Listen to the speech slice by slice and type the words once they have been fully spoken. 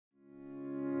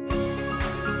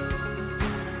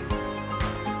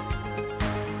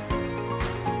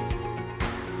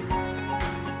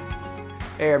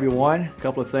Hey everyone, a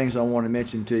couple of things I want to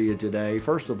mention to you today.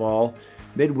 First of all,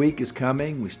 midweek is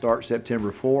coming. We start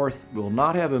September 4th. We'll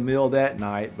not have a meal that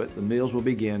night, but the meals will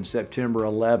begin September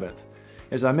 11th.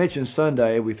 As I mentioned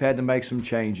Sunday, we've had to make some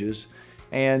changes,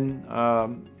 and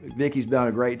Vicky's done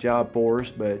a great job for us,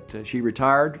 but she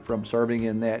retired from serving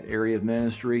in that area of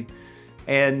ministry,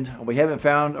 and we haven't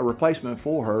found a replacement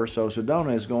for her, so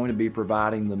Sedona is going to be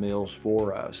providing the meals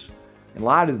for us. In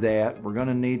light of that, we're going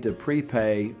to need to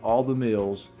prepay all the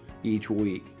meals each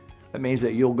week. That means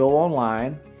that you'll go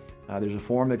online. There's a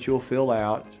form that you'll fill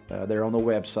out there on the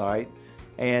website,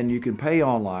 and you can pay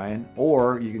online,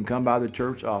 or you can come by the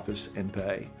church office and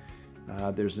pay.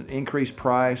 There's an increased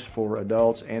price for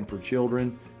adults and for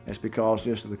children. That's because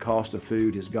just the cost of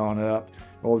food has gone up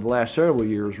over the last several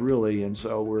years, really, and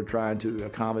so we're trying to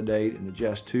accommodate and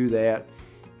adjust to that.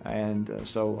 And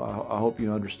so I hope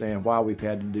you understand why we've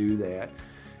had to do that.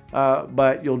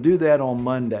 But you'll do that on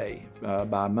Monday.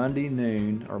 By Monday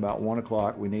noon, or about 1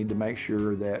 o'clock, we need to make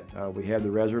sure that we have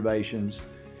the reservations.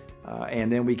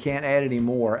 And then we can't add any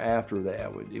more after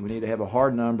that. We need to have a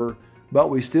hard number,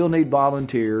 but we still need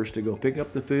volunteers to go pick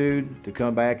up the food, to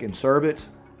come back and serve it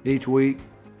each week,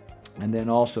 and then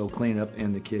also clean up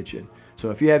in the kitchen.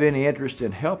 So if you have any interest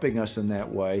in helping us in that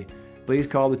way, please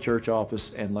call the church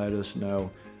office and let us know.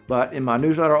 But in my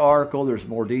newsletter article, there's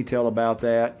more detail about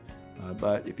that.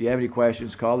 But if you have any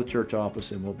questions, call the church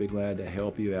office and we'll be glad to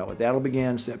help you out. But that'll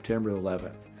begin September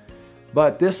 11th.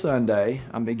 But this Sunday,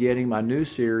 I'm beginning my new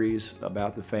series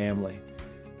about the family.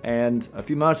 And a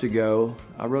few months ago,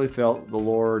 I really felt the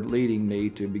Lord leading me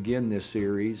to begin this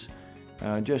series,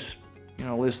 just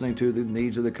listening to the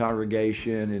needs of the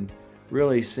congregation and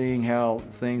really seeing how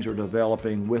things are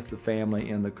developing with the family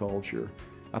in the culture.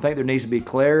 I think there needs to be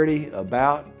clarity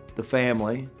about the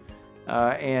family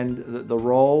and the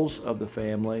roles of the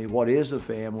family, what is a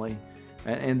family,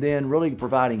 and then really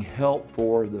providing help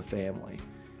for the family.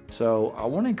 So I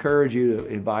want to encourage you to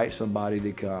invite somebody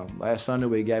to come. Last Sunday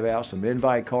we gave out some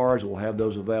invite cards. We'll have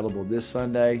those available this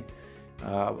Sunday.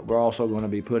 We're also going to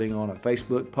be putting on a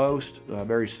Facebook post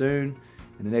very soon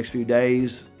in the next few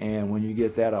days, and when you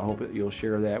get that, I hope that you'll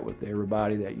share that with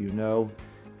everybody that you know.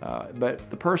 But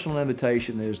the personal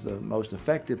invitation is the most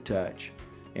effective touch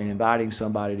in inviting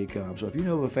somebody to come. So if you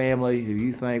know of a family who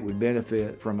you think would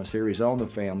benefit from a series on the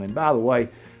family, and by the way,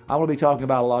 I'm going to be talking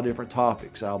about a lot of different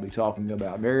topics. I'll be talking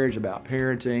about marriage, about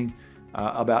parenting,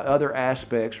 about other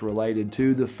aspects related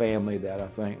to the family that I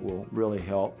think will really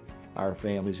help our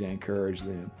families and encourage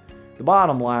them. The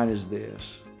bottom line is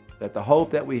this, that the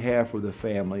hope that we have for the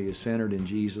family is centered in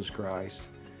Jesus Christ,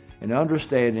 and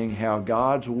understanding how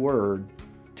God's Word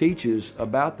teaches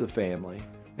about the family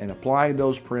and applying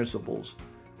those principles.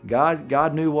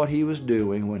 God knew what He was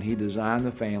doing when He designed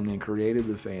the family and created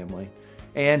the family,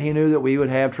 and He knew that we would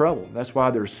have trouble. That's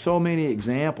why there's so many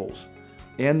examples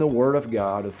in the Word of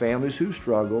God of families who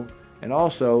struggle, and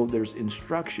also there's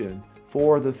instruction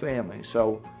for the family.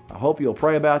 So I hope you'll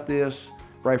pray about this,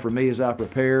 pray for me as I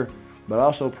prepare, but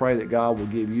also pray that God will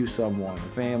give you someone, a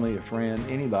family, a friend,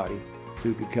 anybody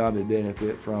who could come and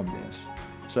benefit from this.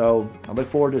 So I look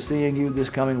forward to seeing you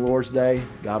this coming Lord's Day.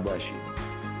 God bless you.